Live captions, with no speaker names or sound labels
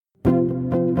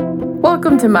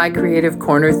Welcome to My Creative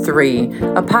Corner 3,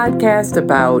 a podcast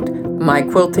about my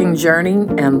quilting journey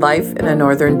and life in a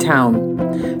northern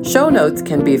town. Show notes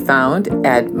can be found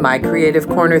at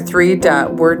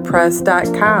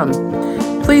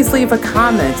mycreativecorner3.wordpress.com. Please leave a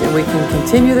comment and we can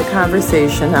continue the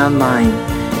conversation online.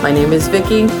 My name is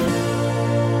Vicki.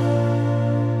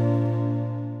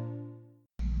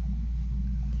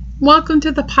 Welcome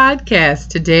to the podcast.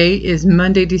 Today is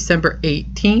Monday, December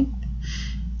 18th.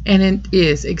 And it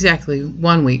is exactly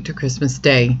 1 week to Christmas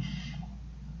Day.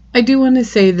 I do want to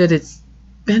say that it's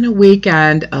been a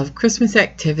weekend of Christmas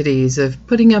activities, of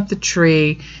putting up the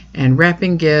tree and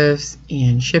wrapping gifts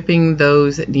and shipping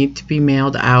those that need to be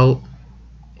mailed out.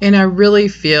 And I really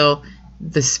feel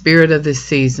the spirit of this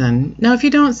season. Now, if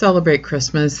you don't celebrate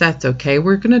Christmas, that's okay.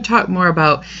 We're going to talk more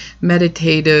about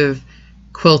meditative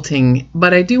quilting.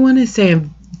 But I do want to say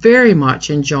I'm very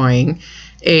much enjoying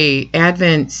a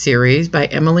Advent series by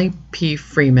Emily P.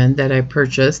 Freeman that I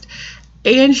purchased,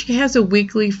 and she has a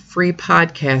weekly free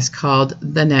podcast called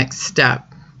The Next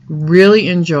Step. Really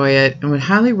enjoy it and would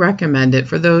highly recommend it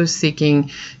for those seeking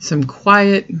some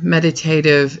quiet,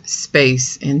 meditative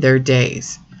space in their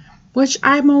days, which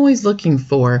I'm always looking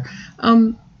for.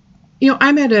 I'm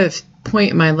at a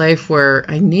point in my life where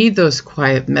I need those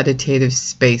quiet, meditative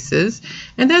spaces,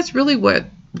 and that's really what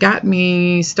got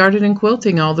me started in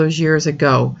quilting all those years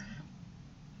ago.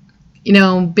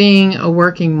 Being a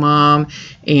working mom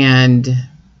and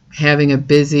having a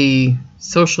busy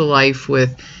social life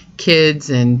with kids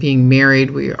and being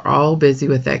married, we are all busy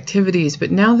with activities.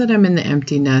 But now that I'm in the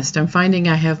empty nest, I'm finding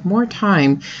I have more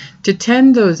time to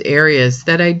tend those areas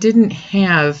that I didn't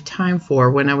have time for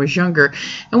when I was younger.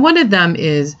 And one of them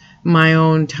is my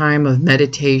own time of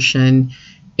meditation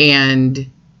and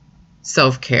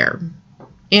self-care.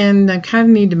 And I kind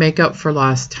of need to make up for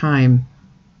lost time.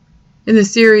 In the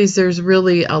series, there's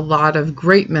really a lot of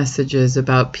great messages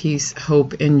about peace,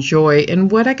 hope, and joy.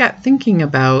 And what I got thinking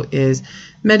about is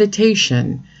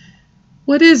meditation.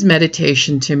 What is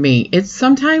meditation to me? It's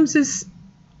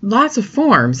lots of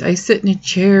forms. I sit in a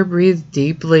chair, breathe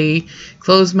deeply,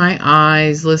 close my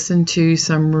eyes, listen to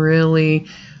some really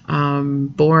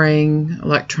boring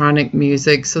electronic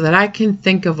music so that I can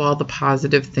think of all the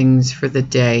positive things for the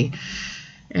day.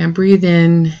 And breathe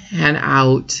in and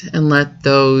out and let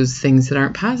those things that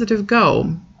aren't positive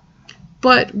go.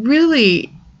 But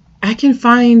really, I can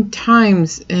find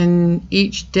times in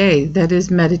each day that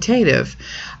is meditative.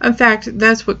 In fact,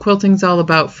 that's what quilting's all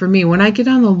about for me. When I get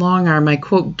on the long arm, I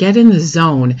quote, get in the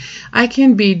zone. I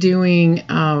can be doing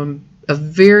a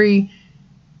very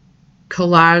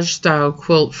collage style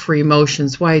quilt free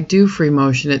motions. Why I do free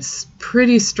motion, it's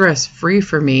pretty stress free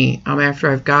for me after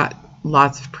I've got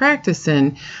lots of practice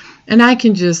in, and I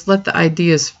can just let the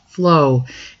ideas flow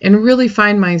and really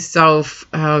find myself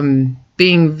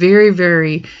being very,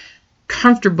 very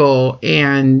comfortable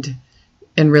and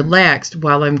relaxed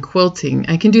while I'm quilting.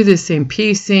 I can do the same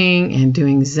piecing and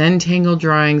doing Zentangle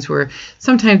drawings where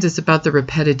sometimes it's about the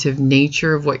repetitive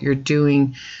nature of what you're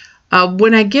doing.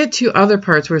 When I get to other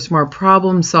parts where it's more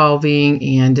problem solving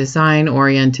and design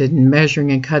oriented and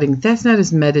measuring and cutting, that's not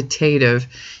as meditative,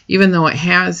 even though it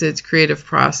has its creative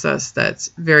process that's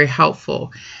very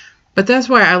helpful. But that's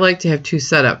why I like to have two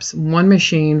setups, one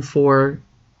machine for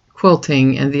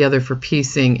quilting and the other for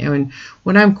piecing. And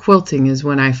when I'm quilting is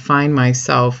when I find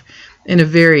myself in a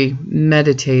very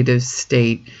meditative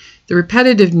state. The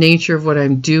repetitive nature of what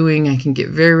I'm doing, I can get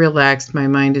very relaxed. My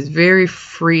mind is very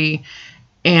free.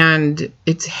 And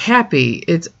it's happy.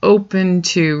 It's open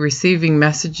to receiving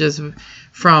messages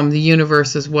from the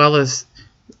universe as well as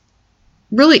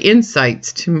really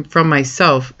insights from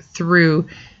myself through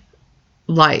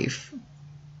life.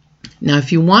 Now,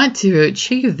 if you want to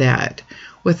achieve that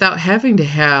without having to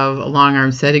have a long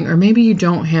arm setting, or maybe you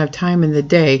don't have time in the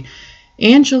day,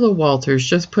 Angela Walters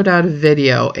just put out a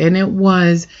video, and it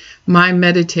was my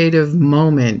meditative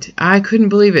moment. I couldn't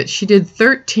believe it. She did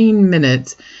 13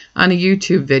 minutes on a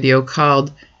YouTube video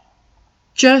called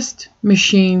Just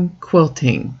Machine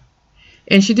Quilting.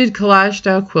 And she did collage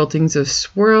style quiltings of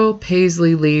swirl,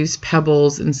 paisley leaves,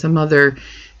 pebbles, and some other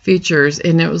features.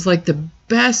 And it was like the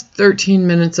best 13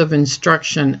 minutes of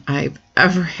instruction I've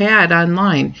ever had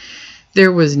online.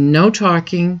 There was no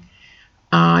talking.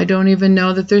 I don't even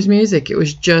know that there's music. It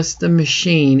was just the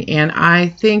machine. And I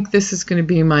think this is going to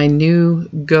be my new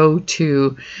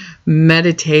go-to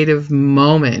meditative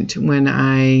moment when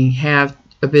I have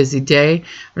a busy day.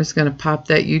 I'm just going to pop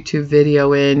that YouTube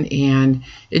video in, and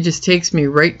it just takes me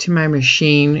right to my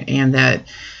machine and that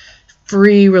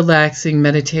free, relaxing,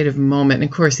 meditative moment. And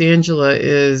of course, Angela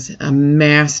is a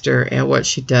master at what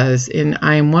she does, and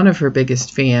I am one of her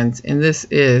biggest fans. And this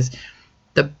is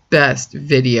the best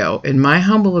video, in my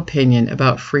humble opinion,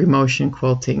 about free motion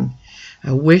quilting.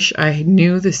 I wish I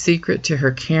knew the secret to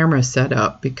her camera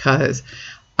setup, because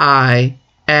I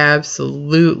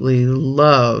absolutely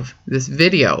love this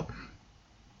video.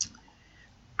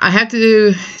 I have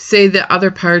to say that other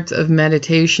parts of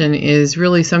meditation is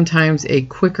really sometimes a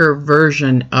quicker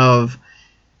version of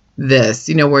this,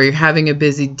 where you're having a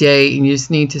busy day and you just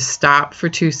need to stop for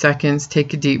 2 seconds,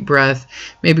 take a deep breath,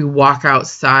 maybe walk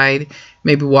outside,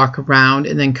 maybe walk around,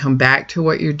 and then come back to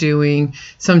what you're doing.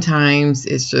 Sometimes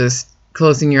it's just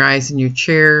closing your eyes in your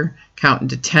chair, counting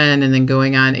to 10, and then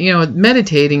going on.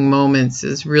 Meditating moments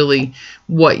is really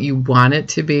what you want it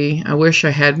to be. I wish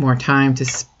I had more time to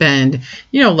spend,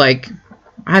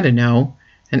 I don't know,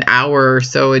 an hour or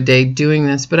so a day doing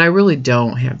this, but I really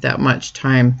don't have that much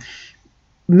time.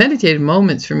 Meditative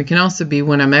moments for me can also be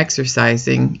when I'm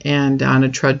exercising and on a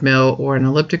treadmill or an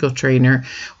elliptical trainer,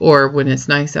 or when it's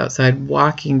nice outside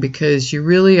walking, because you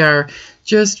really are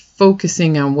just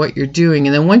focusing on what you're doing.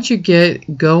 And then once you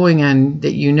get going on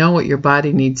that, what your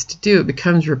body needs to do, it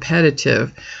becomes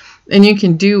repetitive. And you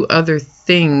can do other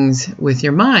things with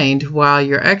your mind while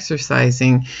you're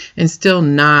exercising and still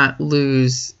not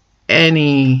lose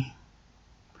any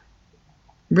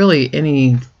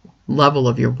level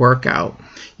of your workout.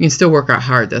 You can still work out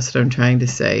hard. That's what I'm trying to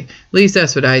say. At least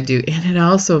that's what I do. And it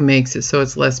also makes it so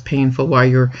it's less painful while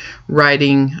you're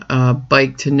riding a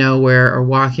bike to nowhere or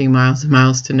walking miles and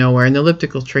miles to nowhere. And the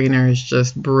elliptical trainer is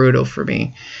just brutal for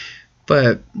me.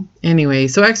 But anyway,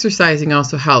 so exercising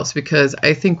also helps, because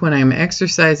I think when I'm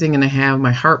exercising and I have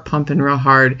my heart pumping real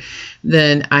hard,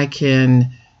 then I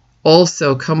can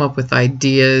also come up with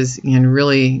ideas and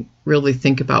really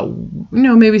think about,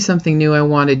 maybe something new I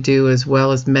want to do, as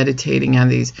well as meditating on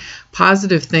these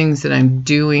positive things that I'm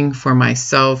doing for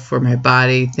myself, for my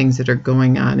body, things that are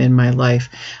going on in my life.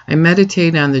 I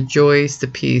meditate on the joys, the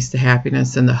peace, the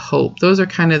happiness, and the hope. Those are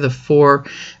kind of the 4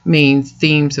 main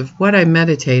themes of what I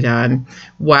meditate on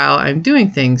while I'm doing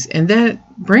things. And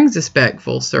that brings us back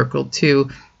full circle to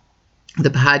the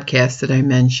podcast that I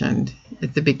mentioned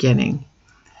at the beginning.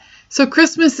 So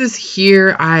Christmas is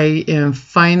here. I am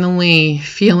finally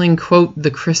feeling, quote,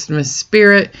 the Christmas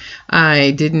spirit.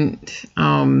 I didn't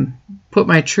put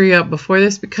my tree up before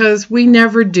this, because we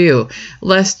never do,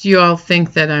 lest you all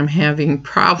think that I'm having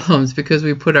problems because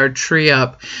we put our tree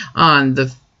up on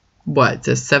the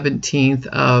 17th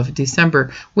of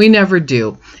December. We never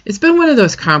do. It's been one of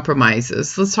those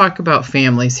compromises. Let's talk about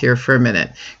families here for a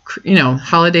minute.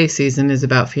 Holiday season is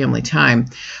about family time.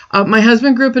 My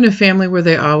husband grew up in a family where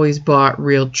they always bought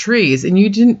real trees, and you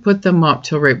didn't put them up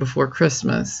till right before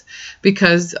Christmas,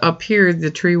 because up here the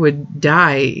tree would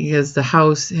die because the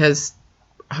house has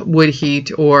wood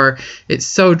heat, or it's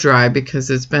so dry because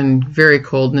it's been very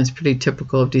cold, and it's pretty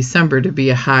typical of December to be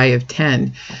a high of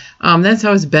 10. That's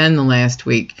how it's been the last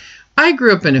week. I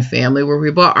grew up in a family where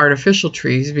we bought artificial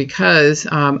trees because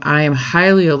I am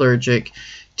highly allergic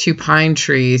to pine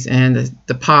trees and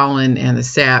the pollen and the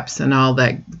saps and all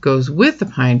that goes with the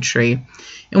pine tree,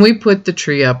 and we put the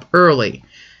tree up early.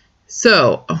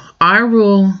 So our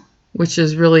rule, which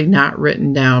is really not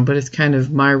written down, but it's kind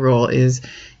of my rule, is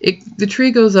the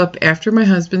tree goes up after my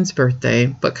husband's birthday,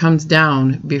 but comes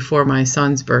down before my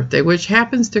son's birthday, which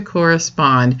happens to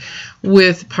correspond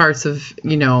with parts of,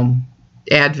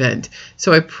 Advent.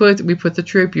 So we put the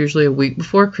tree up usually a week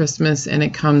before Christmas, and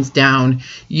it comes down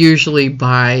usually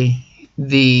by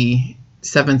the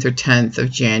 7th or 10th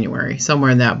of January, somewhere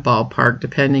in that ballpark,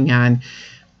 depending on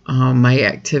my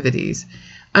activities.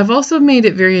 I've also made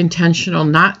it very intentional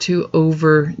not to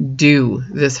overdo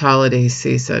this holiday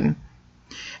season.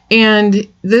 And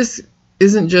this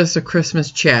isn't just a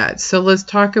Christmas chat. So let's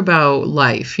talk about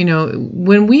life.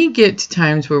 When we get to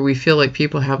times where we feel like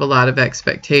people have a lot of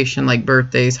expectation, like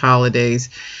birthdays, holidays,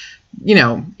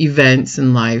 events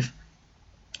in life,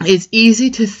 it's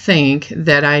easy to think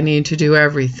that I need to do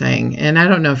everything. And I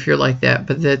don't know if you're like that,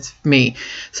 but that's me.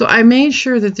 So I made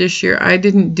sure that this year I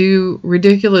didn't do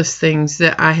ridiculous things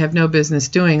that I have no business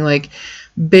doing, like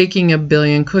baking a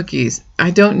billion cookies. I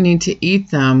don't need to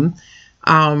eat them.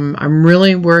 I'm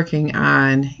really working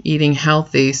on eating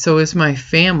healthy. So is my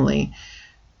family.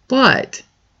 But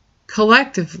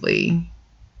collectively,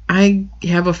 I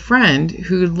have a friend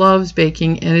who loves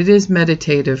baking, and it is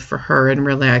meditative for her and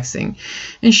relaxing.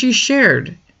 And she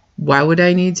shared, why would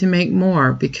I need to make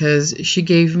more? Because she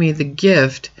gave me the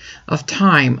gift of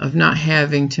time, of not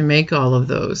having to make all of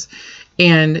those.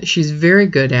 And she's very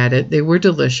good at it. They were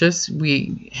delicious.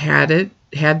 We had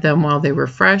them while they were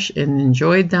fresh and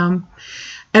enjoyed them.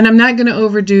 And I'm not going to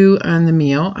overdo on the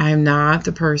meal. I'm not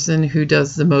the person who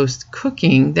does the most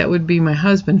cooking. That would be my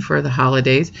husband for the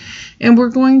holidays. And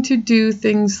we're going to do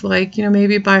things like,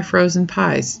 maybe buy frozen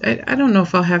pies. I don't know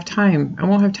if I'll have time. I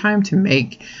won't have time to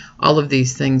make all of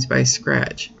these things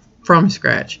from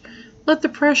scratch. Let the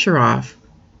pressure off.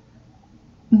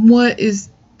 What is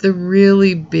the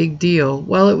really big deal?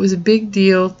 Well, it was a big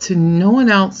deal to no one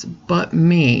else but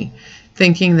me,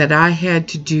 thinking that I had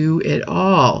to do it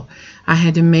all. I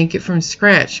had to make it from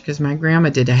scratch because my grandma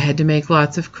did. I had to make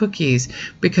lots of cookies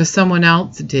because someone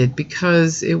else did,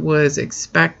 because it was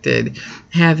expected.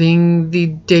 Having the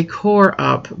decor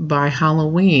up by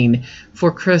Halloween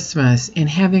for Christmas and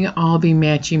having it all be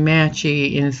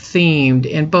matchy-matchy and themed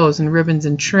and bows and ribbons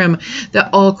and trim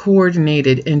that all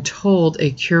coordinated and told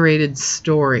a curated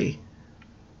story.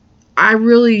 I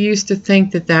really used to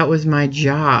think that that was my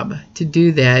job to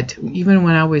do that, even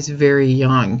when I was very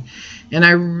young. And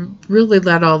I really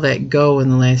let all that go in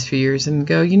the last few years and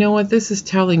go, you know what, this is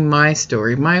telling my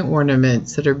story, my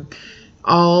ornaments that are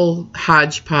all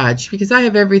hodgepodge, because I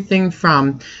have everything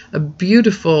from a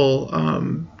beautiful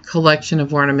collection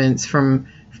of ornaments from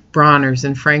Bronner's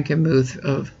and Frankenmuth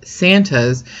of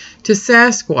Santas to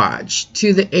Sasquatch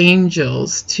to the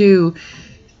angels to,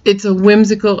 it's a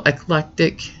whimsical,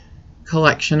 eclectic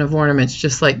collection of ornaments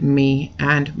just like me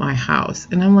and my house.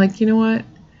 And I'm like, you know what?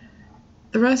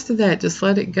 The rest of that, just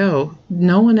let it go.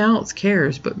 No one else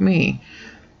cares but me.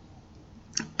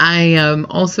 I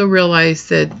also realized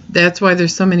that that's why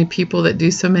there's so many people that do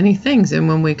so many things. And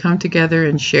when we come together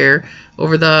and share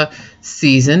over the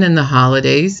season and the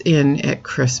holidays and at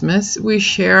Christmas, we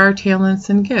share our talents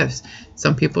and gifts.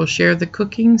 Some people share the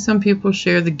cooking, some people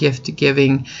share the gift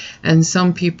giving, and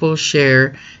some people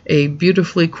share a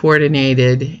beautifully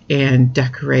coordinated and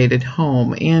decorated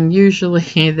home. And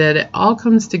usually that it all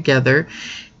comes together.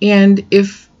 And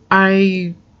if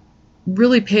I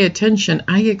really pay attention,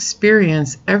 I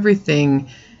experience everything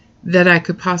that I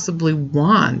could possibly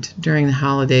want during the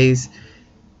holidays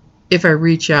if I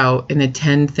reach out and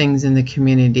attend things in the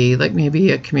community, like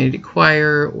maybe a community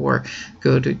choir, or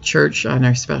go to church on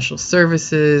our special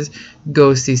services,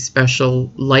 go see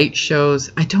special light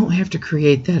shows. I don't have to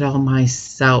create that all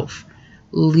myself.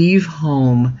 Leave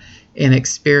home and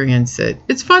experience it.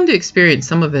 It's fun to experience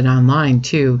some of it online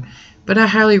too, but I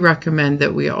highly recommend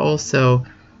that we also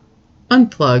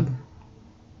unplug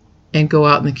and go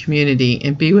out in the community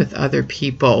and be with other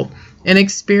people and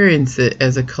experience it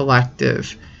as a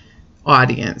collective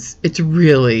audience. It's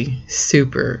really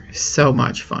so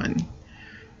much fun.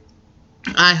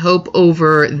 I hope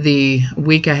over the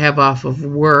week I have off of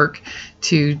work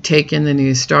to take in the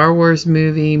new Star Wars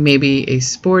movie, maybe a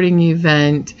sporting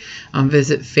event,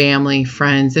 visit family,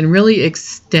 friends, and really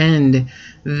extend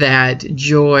that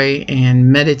joy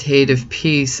and meditative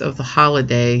peace of the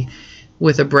holiday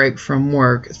with a break from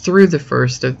work through the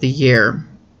first of the year.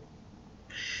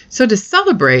 So to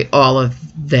celebrate all of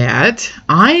that,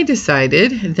 I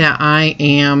decided that I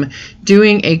am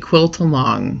doing a quilt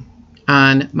along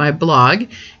on my blog,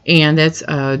 and that's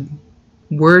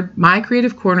My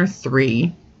Creative Corner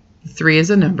 3 is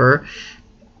a number,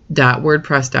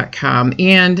 .wordpress.com.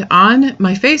 And on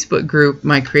my Facebook group,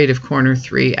 My Creative Corner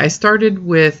 3, I started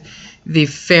with the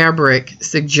fabric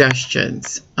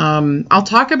suggestions. I'll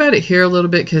talk about it here a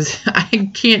little bit because I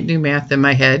can't do math in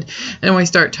my head, and when I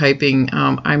start typing,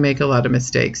 I make a lot of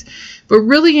mistakes. But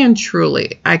really and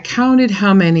truly, I counted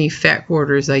how many fat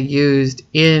quarters I used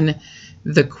in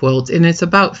the quilt, and it's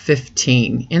about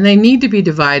 15, and they need to be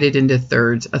divided into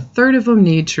thirds. A third of them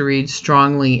need to read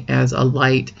strongly as a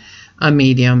light, a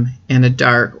medium, and a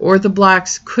dark, or the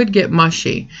blocks could get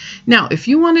mushy. Now, if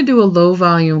you want to do a low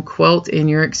volume quilt in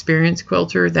your experienced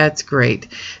quilter, that's great.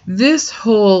 This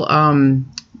whole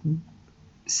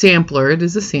sampler, it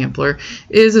is a sampler,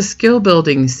 is a skill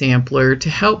building sampler to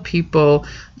help people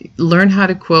learn how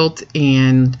to quilt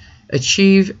and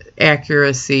achieve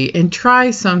accuracy and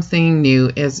try something new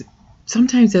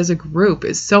sometimes as a group.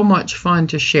 It's so much fun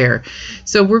to share.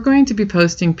 So we're going to be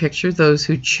posting pictures, those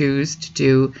who choose to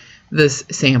do this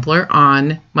sampler,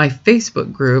 on my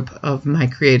Facebook group of My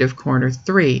Creative Corner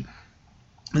 3.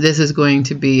 This is going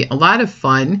to be a lot of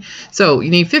fun. So you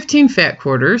need 15 fat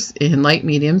quarters in light,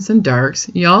 mediums, and darks.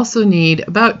 You also need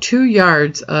about 2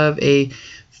 yards of a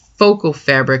focal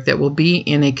fabric that will be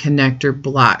in a connector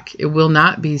block. It will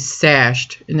not be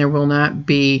sashed, and there will not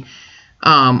be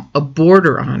a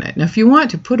border on it. Now, if you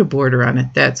want to put a border on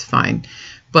it, that's fine.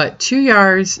 But 2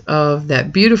 yards of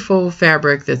that beautiful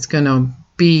fabric that's going to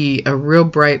be a real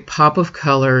bright pop of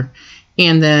color,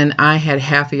 and then I had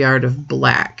half a yard of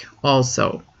black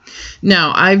also.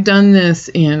 Now, I've done this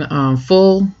in a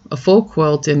full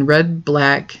quilt in red,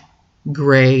 black,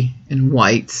 gray, and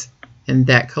whites in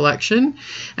that collection.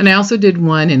 And I also did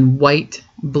one in white,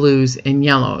 blues, and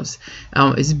yellows.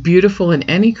 It's beautiful in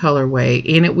any colorway,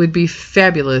 and it would be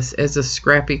fabulous as a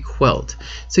scrappy quilt.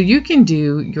 So you can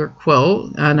do your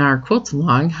quilt on our Quilt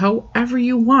Along however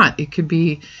you want. It could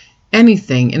be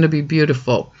anything, and it'll be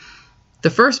beautiful. The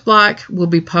first block will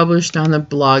be published on the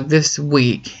blog this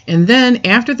week. And then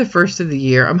after the first of the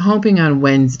year, I'm hoping on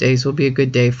Wednesdays will be a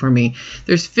good day for me.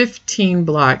 There's 15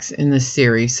 blocks in the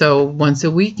series. So once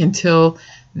a week until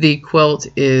the quilt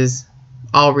is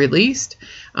all released.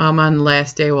 On the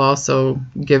last day, we'll also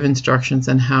give instructions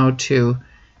on how to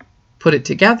put it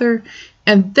together.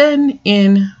 And then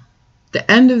in the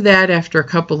end of that, after a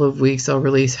couple of weeks, I'll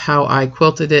release how I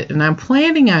quilted it. And I'm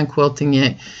planning on quilting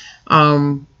it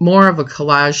more of a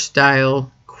collage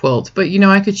style quilt, but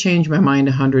I could change my mind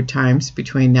 100 times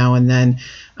between now and then,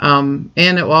 and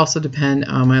it will also depend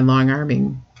on my long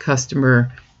arming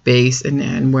customer base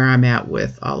and where I'm at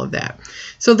with all of that.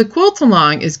 So the Quilt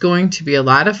Along is going to be a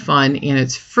lot of fun, and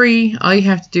it's free. All you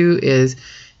have to do is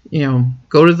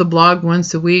go to the blog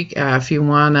once a week. If you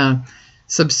want to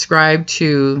subscribe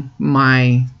to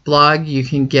my blog, you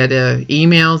can get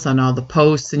emails on all the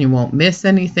posts and you won't miss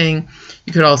anything.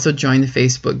 You could also join the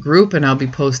Facebook group, and I'll be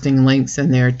posting links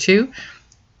in there too.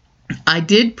 I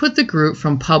did put the group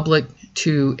from public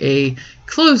to a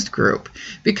closed group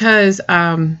because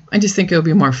I just think it'll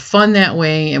be more fun that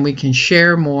way, and we can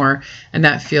share more and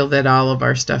not feel that all of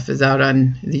our stuff is out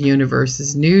on the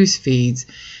universe's news feeds.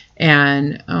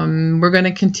 And we're going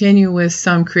to continue with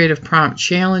some creative prompt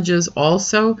challenges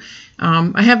also.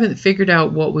 I haven't figured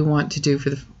out what we want to do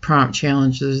for the prompt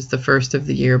challenges the first of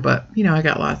the year, but I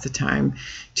got lots of time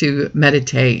to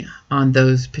meditate on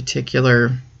those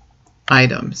particular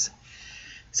items.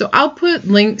 So I'll put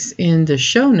links in the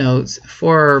show notes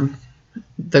for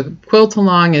the Quilt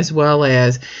Along as well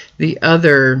as the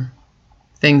other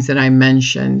things that I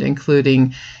mentioned,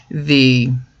 including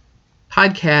the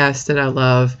podcast that I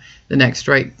love, The Next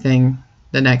Right Thing,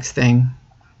 The Next Thing,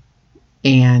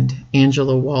 and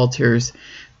Angela Walters'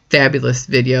 fabulous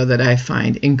video that I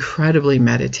find incredibly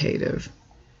meditative.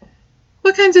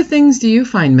 What kinds of things do you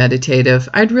find meditative?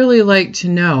 I'd really like to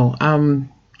know.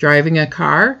 Driving a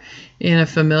car in a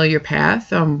familiar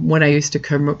path, when I used to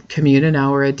commute an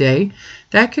hour a day,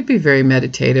 that could be very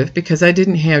meditative because I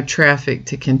didn't have traffic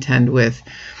to contend with.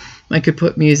 I could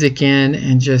put music in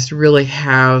and just really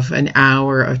have an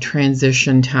hour of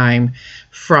transition time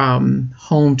from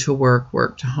home to work,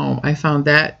 work to home. I found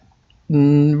that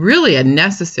really a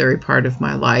necessary part of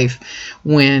my life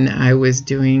when I was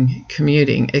doing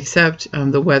commuting, except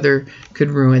the weather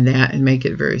could ruin that and make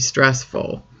it very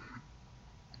stressful.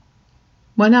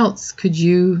 What else do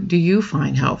you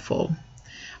find helpful?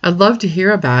 I'd love to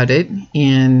hear about it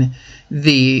in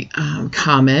the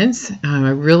comments. I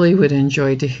really would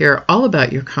enjoy to hear all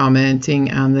about your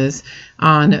commenting on this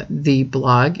on the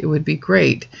blog. It would be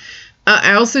great.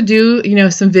 I also do,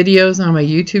 some videos on my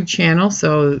YouTube channel,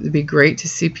 so it'd be great to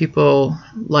see people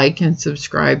like and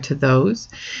subscribe to those.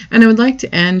 And I would like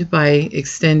to end by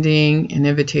extending an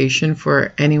invitation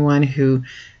for anyone who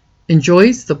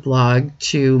enjoys the blog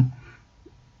to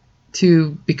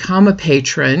become a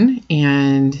patron,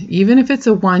 and even if it's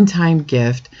a one-time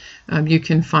gift, you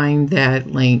can find that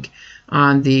link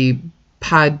on the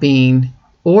Podbean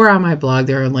or on my blog.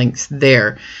 There are links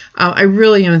there. I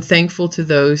really am thankful to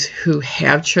those who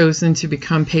have chosen to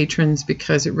become patrons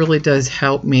because it really does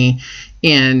help me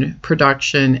in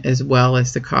production as well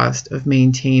as the cost of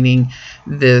maintaining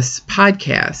this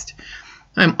podcast.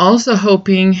 I'm also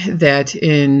hoping that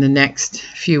in the next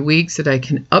few weeks that I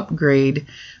can upgrade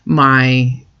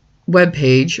my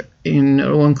webpage, and it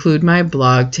will include my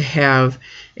blog, to have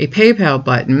a PayPal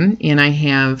button, and I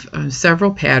have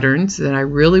several patterns that I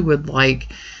really would like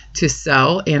to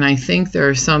sell, and I think there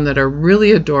are some that are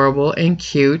really adorable and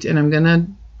cute, and I'm going to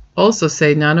also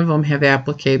say none of them have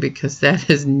applique because that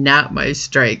is not my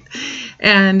strength.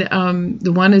 And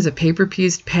the one is a paper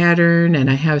pieced pattern,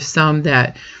 and I have some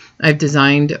that I've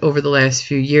designed over the last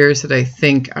few years that I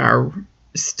think are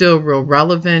still real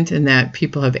relevant and that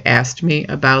people have asked me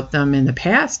about them in the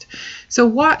past. So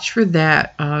watch for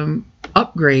that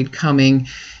upgrade coming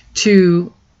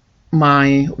to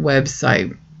my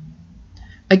website.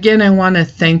 Again, I want to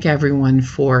thank everyone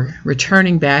for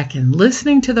returning back and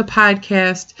listening to the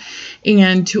podcast.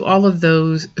 And to all of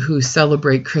those who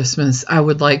celebrate Christmas, I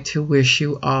would like to wish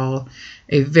you all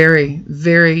a very,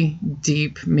 very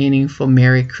deep, meaningful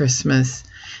Merry Christmas.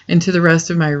 And to the rest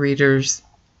of my readers,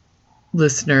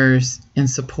 listeners, and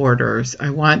supporters,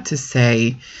 I want to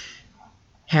say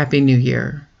Happy New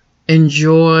Year.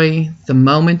 Enjoy the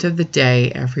moment of the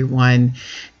day, everyone,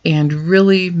 and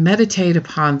really meditate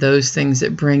upon those things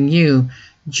that bring you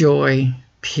joy,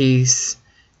 peace,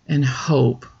 and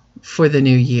hope for the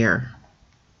new year.